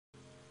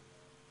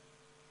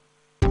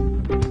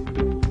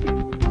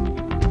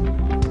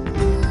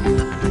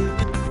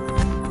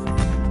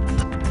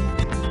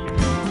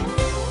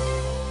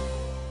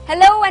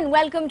and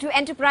welcome to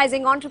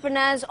Enterprising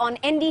Entrepreneurs on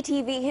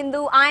NDTV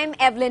Hindu. I'm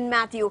Evelyn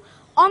Mathew.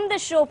 On the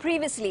show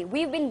previously,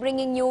 we've been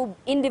bringing you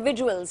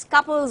individuals,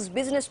 couples,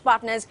 business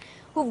partners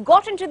who've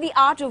got into the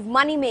art of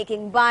money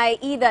making by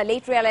either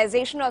late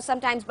realization or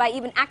sometimes by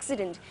even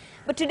accident.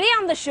 But today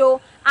on the show,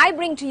 I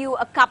bring to you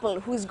a couple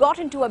who's got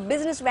into a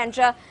business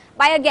venture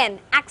by, again,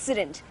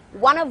 accident.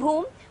 One of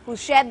whom who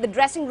shared the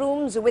dressing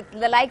rooms with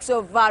the likes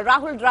of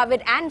Rahul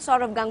Dravid and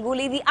Saurav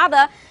Ganguly. The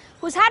other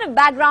who's had a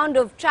background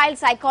of child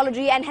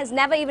psychology and has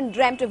never even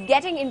dreamt of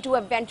getting into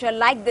a venture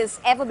like this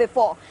ever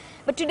before.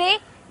 But today,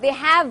 they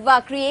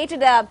have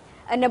created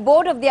an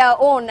abode of their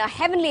own, a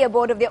heavenly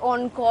abode of their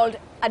own called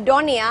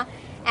Adoniya.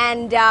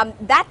 And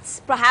that's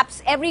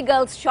perhaps every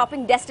girl's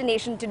shopping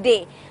destination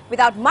today.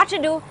 Without much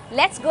ado,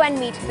 let's go and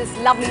meet this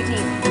lovely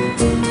team.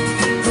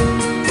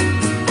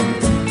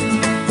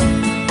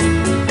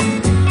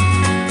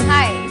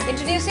 Hi,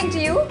 introducing to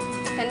you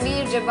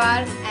Tanveer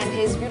Jabbar and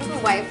his beautiful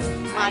wife,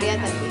 Maaria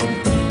Kulsum.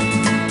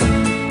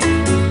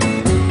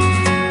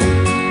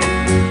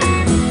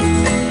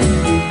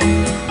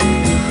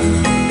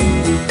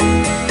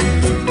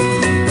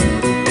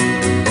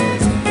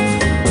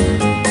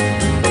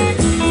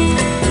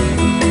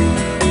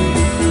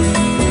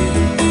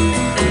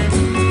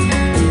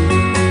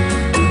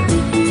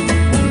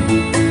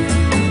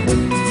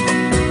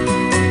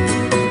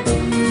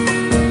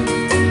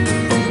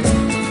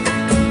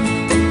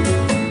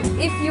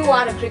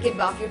 A cricket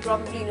buff, you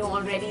probably know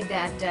already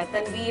that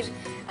Tanveer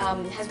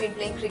has been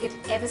playing cricket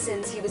ever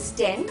since he was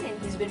 10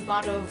 and he's been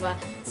part of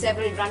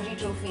several Ranji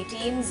Trophy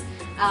teams.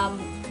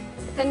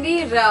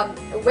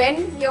 Tanveer,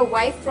 when your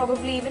wife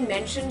probably even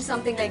mentioned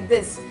something like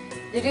this,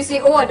 did you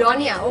say, oh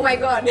Adoniya, oh my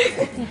god?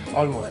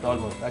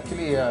 Almost.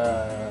 Actually,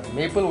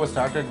 Maple was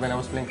started when I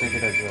was playing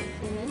cricket as well.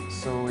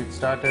 So it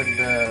started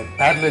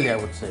parallelly, I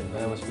would say,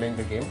 when I was playing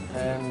the game.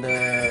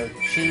 And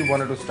she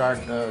wanted to start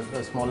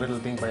a small little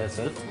thing by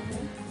herself.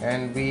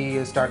 And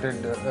we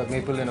started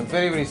Maple in a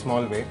very, very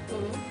small way.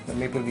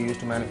 Maple, we used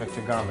to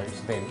manufacture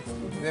garments then.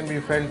 Then we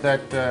felt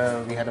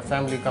that we had a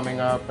family coming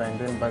up, and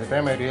then by the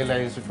time I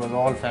realized it was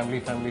all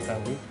family.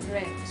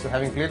 Right. So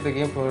having played the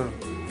game for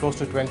close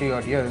to 20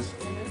 odd years,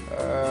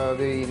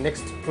 the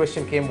next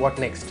question came, what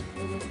next?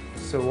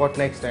 So what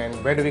next,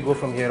 and where do we go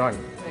from here on?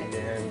 Right.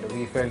 And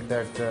we felt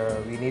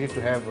that we needed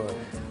to have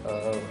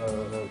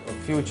a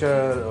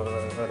future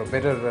or a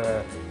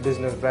better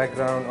business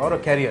background or a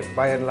career.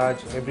 By and large,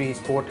 every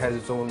sport has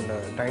its own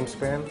time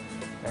span,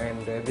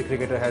 and every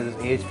cricketer has his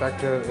age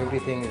factor.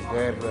 Everything is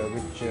there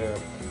which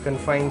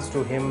confines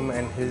to him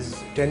and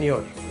his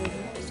tenure.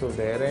 So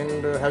there,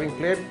 and having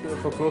played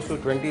for close to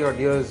 20 odd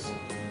years,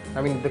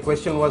 I mean, the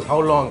question was how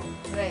long?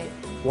 Right.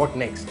 What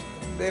next?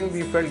 Then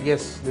we felt,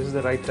 yes, this is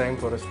the right time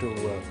for us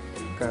to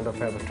kind of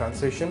have a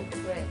transition.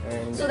 Right.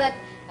 And so that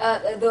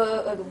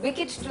the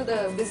wicket to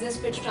the business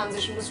pitch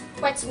transition was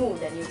quite smooth,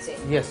 then you'd say?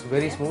 Yes,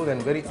 very smooth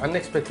and very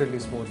unexpectedly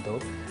smooth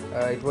though.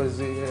 It was,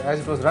 as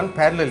it was run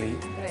parallelly,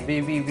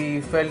 right.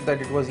 we felt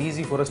that it was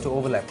easy for us to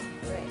overlap.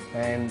 Right.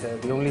 And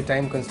the only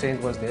time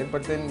constraint was there,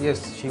 but then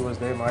yes, she was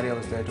there, Maaria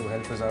was there to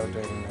help us out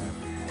in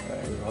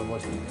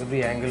almost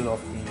every angle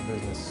of the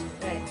business.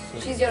 Right. So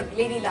she's your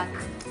lady luck.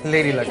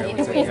 Lady luck, I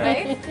would say.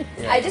 Right?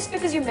 Yeah. Just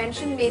because you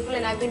mentioned Maple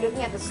and I've been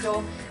looking at the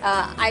store,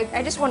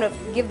 I just want to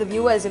give the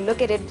viewers a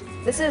look at it.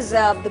 This is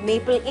the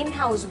Maple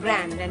in-house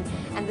brand,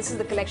 and this is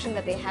the collection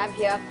that they have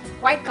here.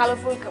 Quite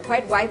colorful,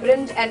 quite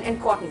vibrant,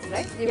 and cotton,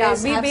 right? You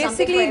guys we have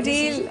basically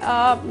deal,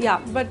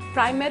 but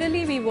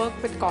primarily we work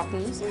with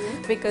cottons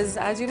because,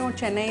 as you know,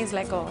 Chennai is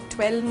like a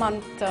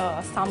 12-month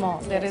summer.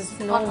 Yes. There is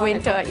no Hot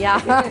winter.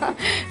 Yeah.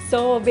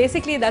 So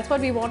basically, that's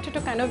what we wanted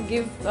to kind of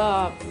give.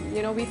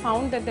 We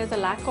found that there's a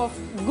lack of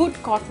good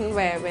cotton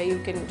wear where you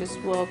can just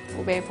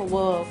wear for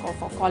work or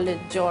for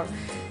college or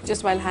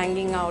just while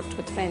hanging out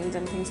with friends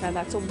and things like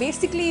that. So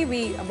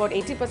basically, about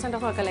 80%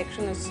 of our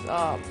collection is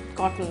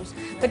cottons,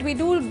 but we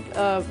do,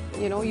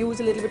 use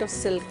a little bit of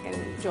silk and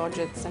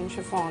georgettes and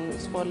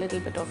chiffons for a little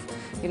bit of,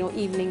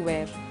 evening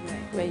wear,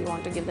 where you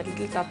want to give that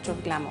little touch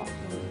of glamour.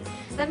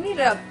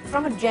 Tanveer,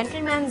 from a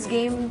gentleman's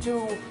game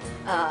to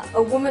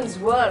a woman's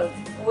world,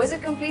 was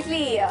it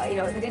completely,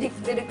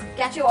 did it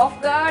catch you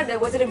off guard?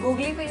 Was it a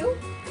googly for you?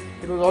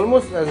 It was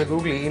almost as a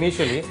googly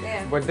initially,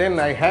 but then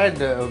I had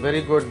a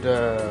very good,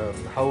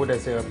 how would I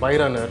say, a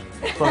by-runner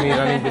for me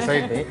running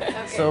beside me.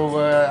 Okay. So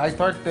I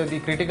thought the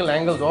critical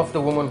angles of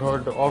the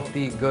womanhood, of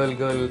the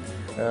girl,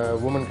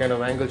 woman kind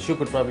of angle, she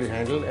could probably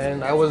handle,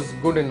 and I was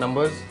good in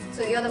numbers.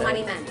 So you're the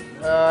money man?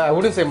 I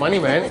wouldn't say money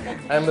man.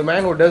 I'm the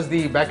man who does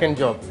the back-end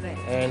job, right.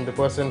 And the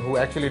person who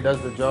actually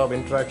does the job,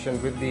 interaction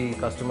with the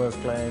customers,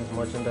 clients,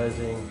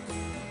 merchandising,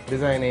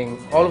 designing,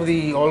 all of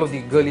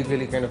the girly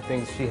kind of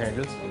things she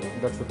handles.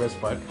 That's the best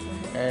part,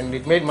 and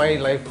it made my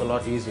life a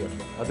lot easier.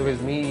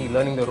 Otherwise, me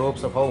learning the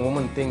ropes of how a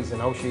woman thinks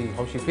and how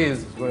she feels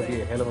is going to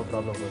be a hell of a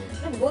problem for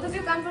me. No, both of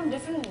you come from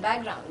different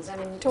backgrounds. I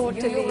mean,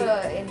 totally. You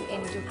were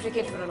into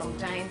cricket for a long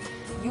time.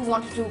 You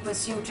wanted to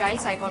pursue child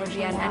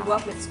psychology and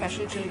work with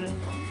special children.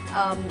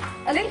 A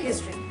little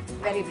history,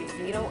 very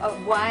briefly.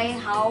 Why,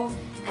 how,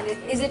 And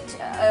is it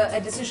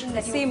a decision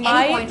that you See, at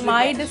any point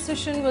my regret?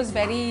 decision was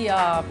very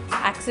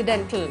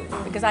accidental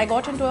because I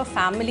got into a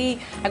family,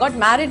 I got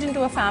married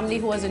into a family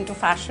who was into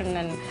fashion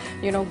and,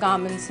 you know,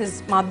 garments.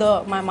 His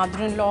mother, my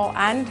mother-in-law,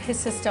 and his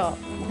sister,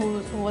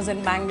 who was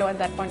in Bangalore at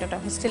that point of time,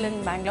 who's still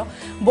in Bangalore.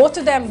 Both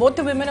of them, both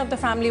the women of the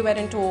family were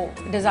into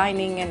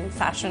designing and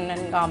fashion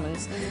and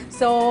garments.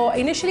 So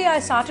initially I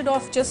started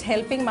off just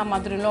helping my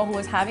mother-in-law, who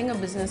was having a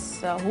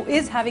business, who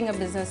is having a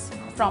business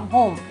from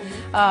home.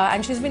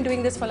 And she's been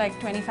doing this for like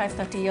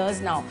 25-30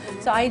 years now.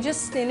 So I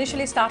just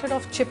initially started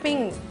off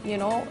chipping, you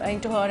know,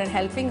 into her and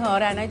helping her,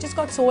 and I just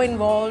got so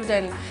involved,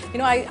 and you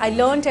know, I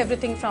learned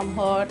everything from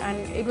her, and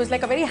it was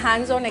like a very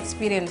hands-on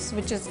experience,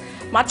 which is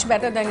much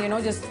better than, you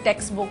know, just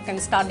textbook and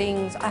studying.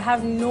 I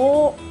have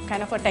no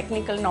kind of a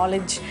technical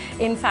knowledge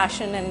in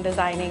fashion and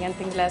designing and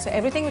things like that. So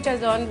everything which I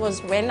learned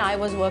was when I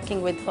was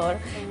working with her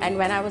and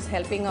when I was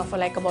helping her for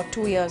like about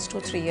 2 years,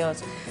 2-3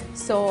 years.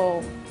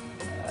 So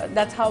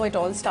that's how it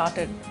all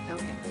started.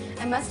 Okay.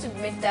 I must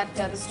admit that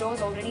the store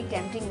is already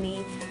tempting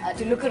me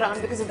to look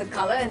around because of the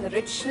color and the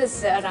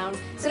richness around.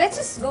 So let's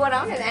just go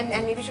around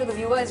and maybe show the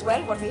viewer as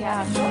well what we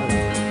have in store.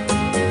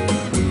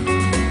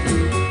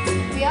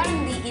 We are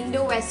in the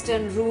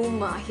Indo-Western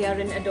room here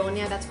in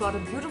Adoniya. That's got a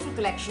beautiful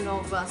collection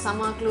of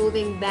summer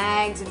clothing,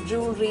 bags and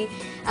jewellery.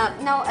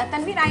 Now,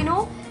 Tanveer, I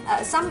know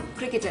some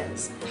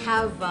cricketers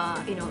have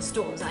you know,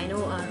 stores. I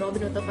know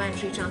Robin Uthappa and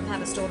Srichand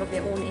have a store of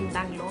their own in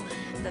Bangalore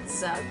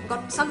that's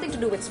got something to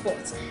do with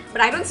sports.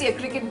 But I don't see a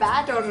cricket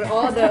bat or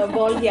the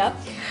ball here.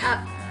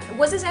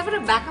 Was this ever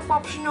a backup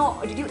option,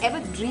 or did you ever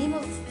dream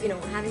of, you know,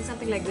 having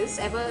something like this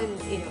ever in,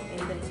 you know,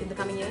 in the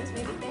coming years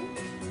maybe then?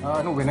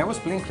 No, when I was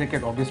playing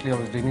cricket, obviously I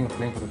was dreaming of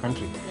playing for the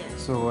country.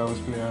 Yes. So I was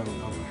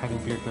having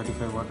played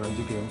 35 odd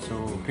Ranji games, so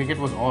cricket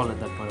was all at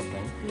that point of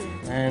time.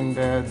 And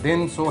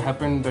then so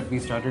happened that we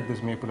started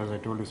this Maple, as I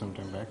told you some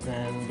time back,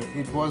 and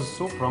it was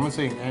so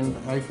promising, and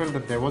I felt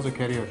that there was a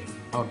career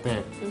out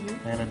there.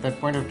 And at that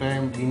point of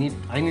time,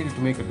 I needed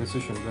to make a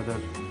decision whether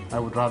I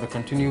would rather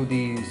continue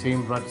the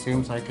same rut,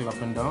 same cycle up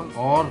and down,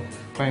 or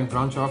try and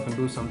branch off and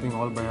do something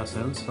all by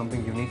ourselves,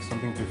 something unique,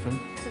 something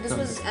different. So this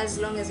was as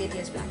long as 8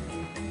 years back?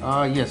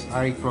 Yes,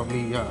 I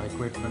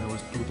quit when I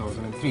was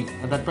 2003.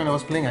 At that point I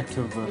was playing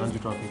active Ranji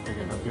Trophy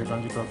cricket. I played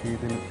Ranji Trophy,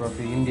 Dilip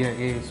Trophy, India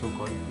A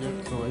so-called.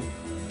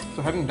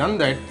 So having done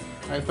that,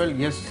 I felt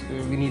yes,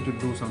 we need to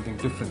do something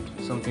different,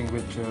 something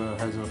which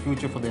has a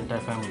future for the entire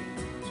family.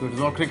 So it is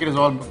all, cricket is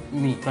all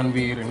me,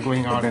 Tanveer, and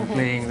going out and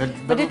playing.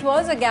 But it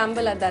was a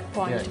gamble at that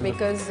point,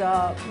 because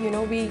you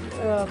know,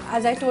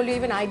 as I told you,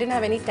 even I didn't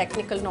have any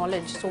technical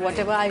knowledge. So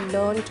whatever I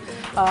learned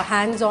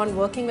hands-on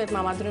working with my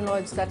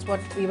mother-in-law, that's what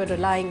we were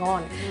relying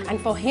on.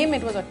 And for him,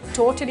 it was a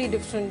totally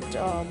different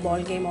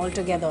ball game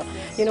altogether.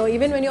 You know,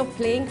 even when you're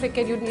playing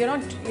cricket, you're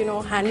not, you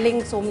know,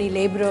 handling so many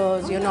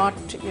labourers. You're not,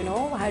 you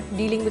know,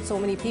 dealing with so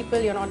many people.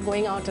 You're not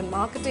going out and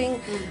marketing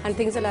and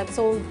things like that.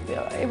 So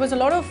it was a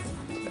lot of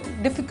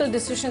difficult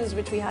decisions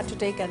which we had to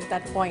take at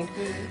that point.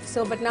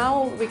 So, but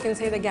now we can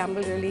say the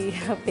gamble really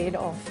paid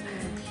off.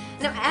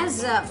 Now,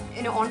 as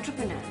you know,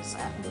 entrepreneurs,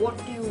 what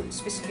do you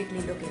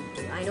specifically look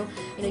into? I know,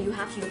 you know, you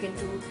have to look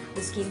into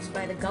the schemes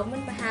by the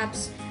government,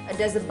 perhaps.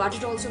 Does the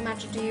budget also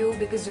matter to you?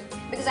 Because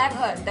I've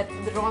heard that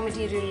the raw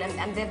material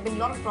and there have been a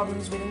lot of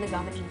problems within the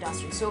garment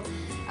industry. So,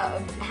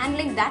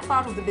 handling that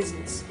part of the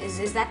business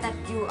is that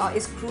you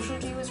is crucial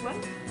to you as well?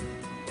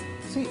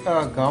 See,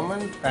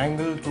 government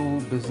angle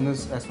to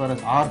business, as far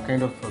as our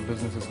kind of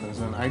business is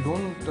concerned, I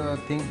don't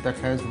think that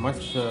has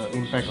much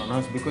impact on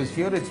us, because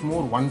here it's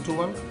more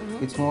one-to-one,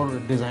 it's more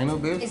designer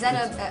based. Is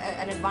that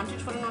an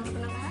advantage for an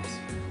entrepreneur perhaps?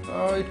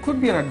 It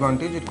could be an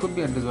advantage, it could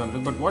be a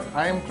disadvantage, but what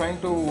I am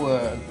trying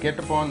to get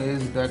upon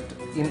is that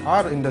in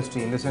our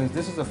industry, in the sense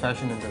this is a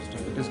fashion industry,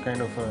 it is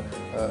kind of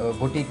a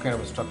boutique kind of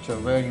a structure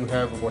where you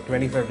have about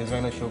 25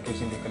 designers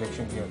showcasing the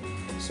collection here.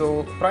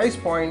 So price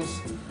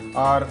points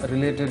are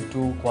related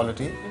to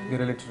quality, they're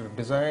related to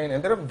design,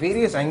 and there are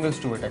various angles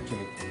to it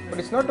actually. But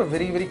it's not a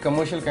very, very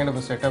commercial kind of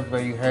a setup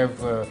where you have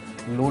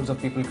loads of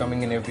people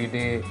coming in every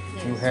day,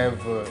 you have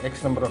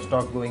X number of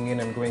stock going in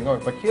and going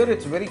out. But here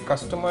it's very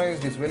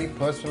customized, it's very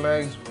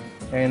personalized,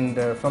 and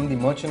from the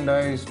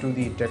merchandise to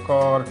the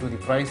decor to the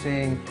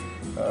pricing,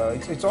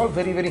 it's all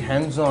very, very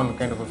hands-on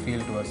kind of a feel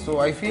to us. So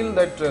I feel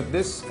that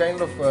this kind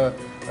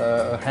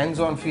of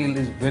hands-on feel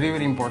is very,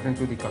 very important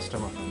to the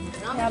customer.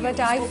 Yeah, but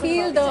I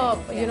feel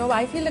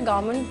the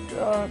government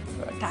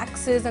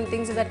taxes and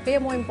things that play a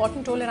more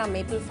important role in our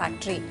maple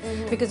factory,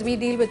 because we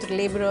deal with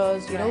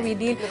labourers. You know, we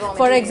deal,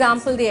 for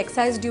example, the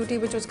excise duty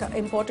which was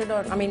imported,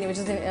 or which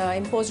is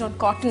imposed on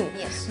cotton,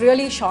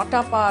 really shot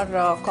up our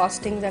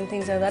costings and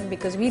things like that,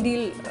 because we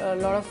deal a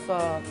lot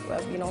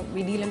of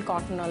we deal in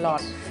cotton a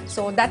lot.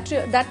 So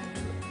that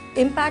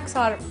impacts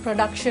our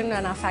production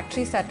and our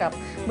factory setup,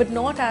 but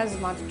not as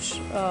much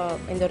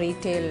in the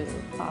retail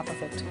part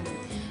of it.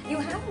 You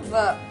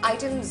have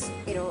items,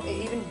 you know,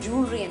 even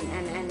jewelry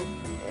and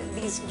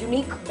these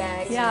unique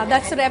bags. Yeah, and-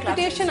 that's the and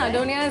reputation clutches,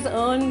 right? Adoniya has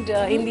earned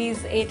in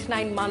these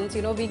 8-9 months.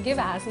 You know, we give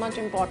as much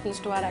importance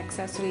to our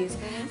accessories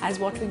as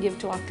what we give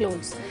to our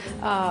clothes.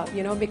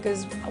 You know,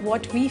 because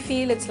what we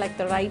feel, it's like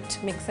the right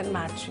mix and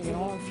match. You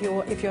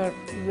know, if you're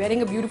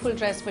wearing a beautiful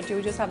dress but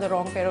you just have the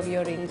wrong pair of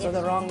earrings or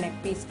the wrong neck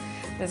piece,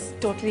 this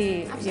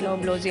totally you know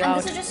blows you and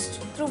out. this is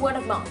just through word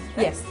of mouth,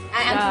 right? Yes.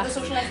 And through the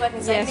social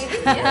networking side, Yes.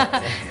 maybe?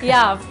 Yeah.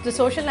 Yeah, the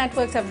social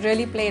networks have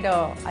really played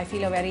I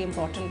feel a very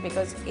important,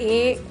 because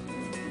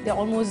they're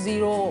almost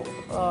zero,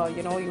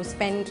 you know, you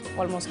spend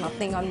almost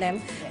nothing on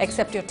them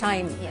except your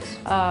time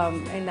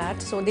in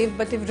that. So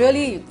they've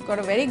really got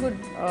a very good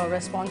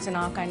response in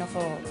our kind of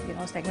a, you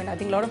know, segment. I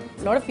think a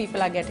lot of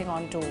people are getting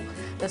onto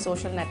the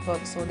social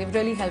networks, so they've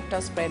really helped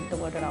us spread the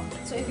word around.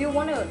 So if you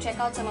want to check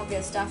out some of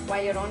their stuff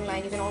while you're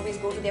online, you can always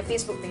go to their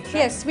Facebook page, right?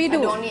 Yes, we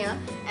do. Adoniya,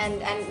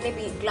 and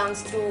maybe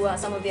glance through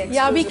some of their exclusive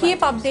Yeah, we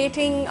keep items.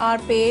 updating our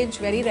page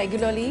very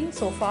regularly.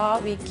 So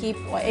far, we keep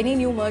any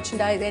new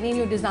merchandise, any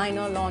new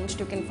designer launched,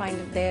 you can find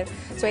it there.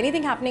 So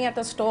anything happening at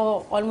the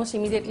store, almost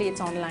immediately it's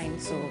online.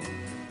 So.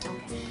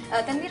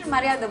 Okay. Tanveer and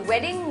Maaria, the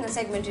wedding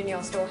segment in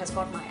your store has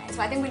caught my eye.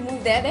 So I think we'll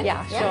move there then.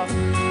 Yeah, sure.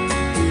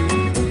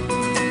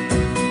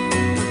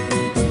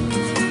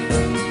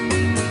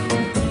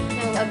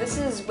 And this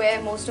is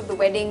where most of the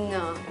wedding,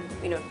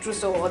 you know,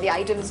 trousseau or the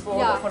items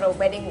for a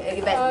wedding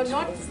event.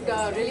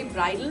 Not really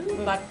bridal,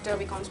 but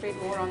we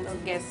concentrate more on the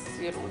guests,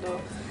 you know, the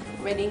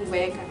wedding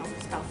wear kind of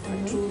stuff,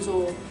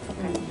 trousseau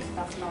kind of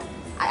stuff now.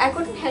 I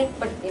couldn't help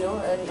but, you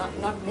know,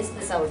 not miss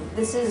this out.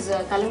 This is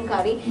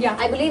kalamkari. Yeah.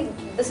 I believe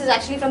this is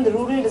actually from the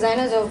rural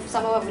designers of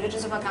some of our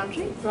villages of our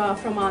country.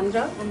 From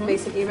Andhra,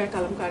 basically where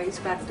kalamkari is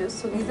practiced.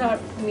 So these are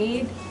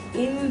made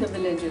in the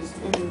villages.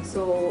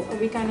 So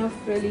we kind of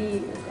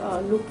really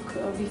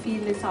we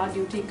feel it's our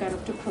duty kind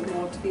of to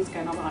promote these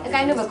kind of artists. A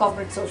kind of a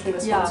corporate social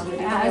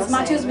responsibility. Yeah, from your as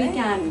much side, as we right?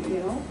 can, you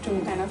know, to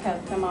kind of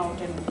help them out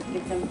and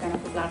give them kind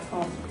of a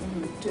platform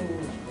to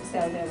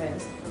sell their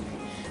wares.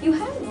 You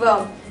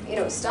have, you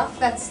know, stuff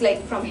that's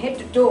like from head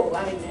to toe.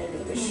 I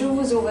mean,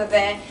 shoes over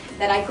there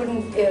that I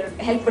couldn't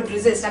help but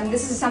resist. I mean,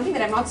 this is something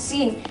that I've not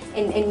seen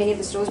in many of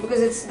the stores,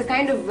 because it's the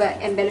kind of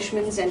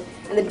embellishments and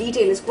the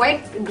detail is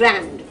quite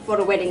grand for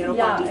a wedding or a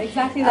party. Yeah,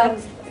 exactly.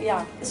 That's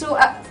So,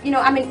 you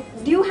know, I mean,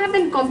 do you have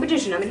then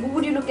competition? I mean, who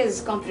would you look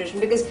as competition?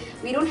 Because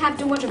we don't have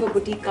too much of a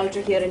boutique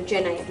culture here in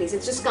Chennai, at least.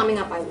 It's just coming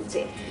up, I would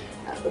say.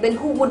 Then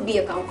who would be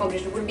a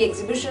competition? Would it be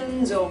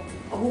exhibitions, or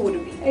who would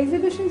it be?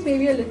 Exhibitions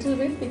maybe a little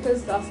bit,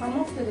 because some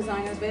of the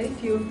designers, very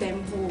few of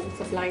them who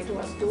supply to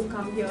us do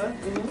come here.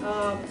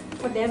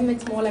 For them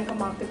it's more like a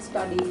market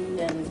study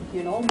and,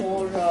 you know,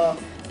 more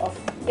of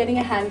getting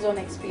a hands-on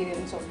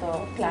experience of the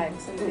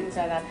clients and things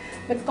like that.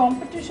 But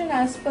competition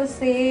as per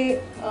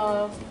se,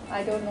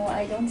 I don't know,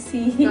 I don't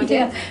see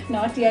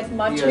not yet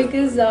much,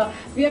 because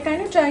we are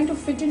kind of trying to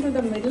fit into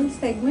the middle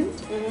segment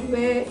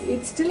where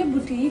it's still a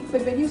boutique,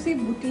 but when you say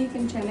boutique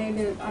in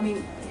Chennai, I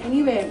mean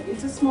anywhere,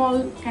 it's a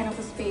small kind of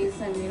a space,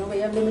 and you know, where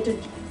you have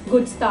limited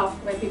good stuff,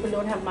 where people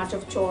don't have much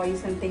of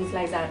choice and things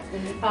like that.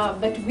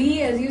 But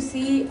we, as you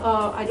see,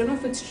 I don't know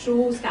if it's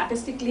true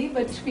statistically,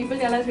 but people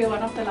tell us we are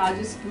one of the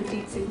largest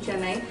boutiques in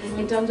Chennai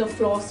in terms of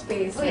floor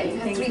space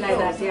and things like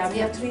that. Yeah, we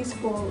have 3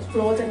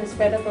 floors and it's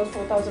spread across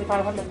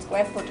 4,500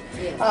 square foot.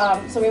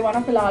 So we're one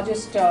of the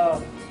largest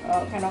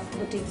kind of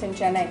boutiques in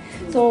Chennai.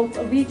 So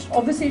we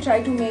obviously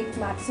try to make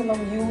maximum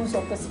use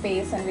of the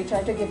space, and we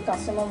try to give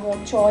customer more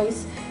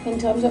choice in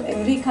terms of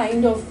every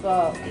kind of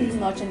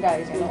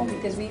merchandise, you know,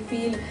 because we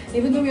feel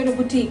even though we're a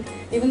boutique,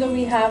 even though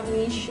we have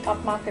niche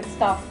upmarket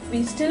stuff,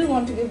 we still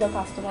want to give the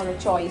customer a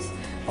choice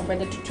of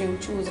whether to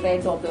choose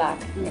red or black,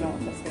 you know,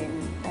 the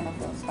same kind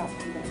of stuff.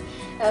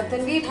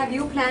 Tanveer, have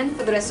you planned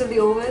for the rest of the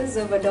overs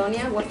of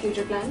Adoniya? What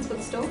future plans for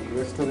the store?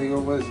 The rest of the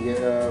overs,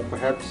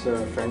 perhaps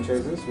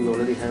franchises. We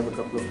already have a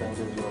couple of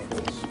franchise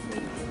offerings.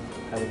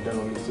 Having done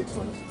only 6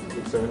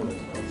 months, 7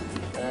 months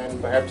now.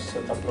 And perhaps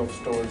a couple of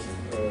stores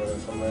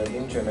somewhere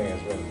in Chennai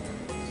as well.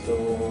 So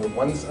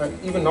once,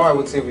 even now I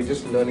would say we're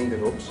just learning the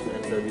ropes,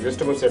 and we're just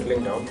about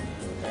settling down.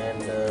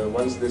 And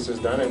once this is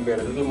done and we're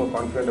a little more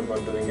confident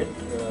about doing it,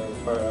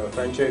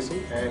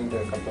 franchising and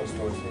a couple of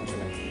stores in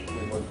Chennai.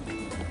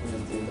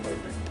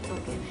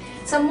 Okay.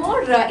 Some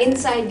more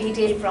inside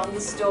detail from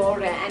the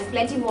store and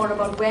plenty more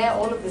about where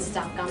all of this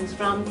stuff comes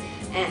from,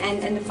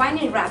 and the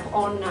final wrap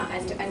on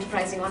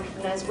enterprising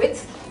entrepreneurs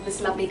with this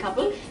lovely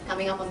couple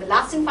coming up on the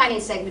last and final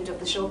segment of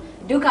the show.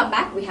 Do come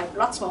back, we have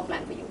lots more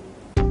planned for you.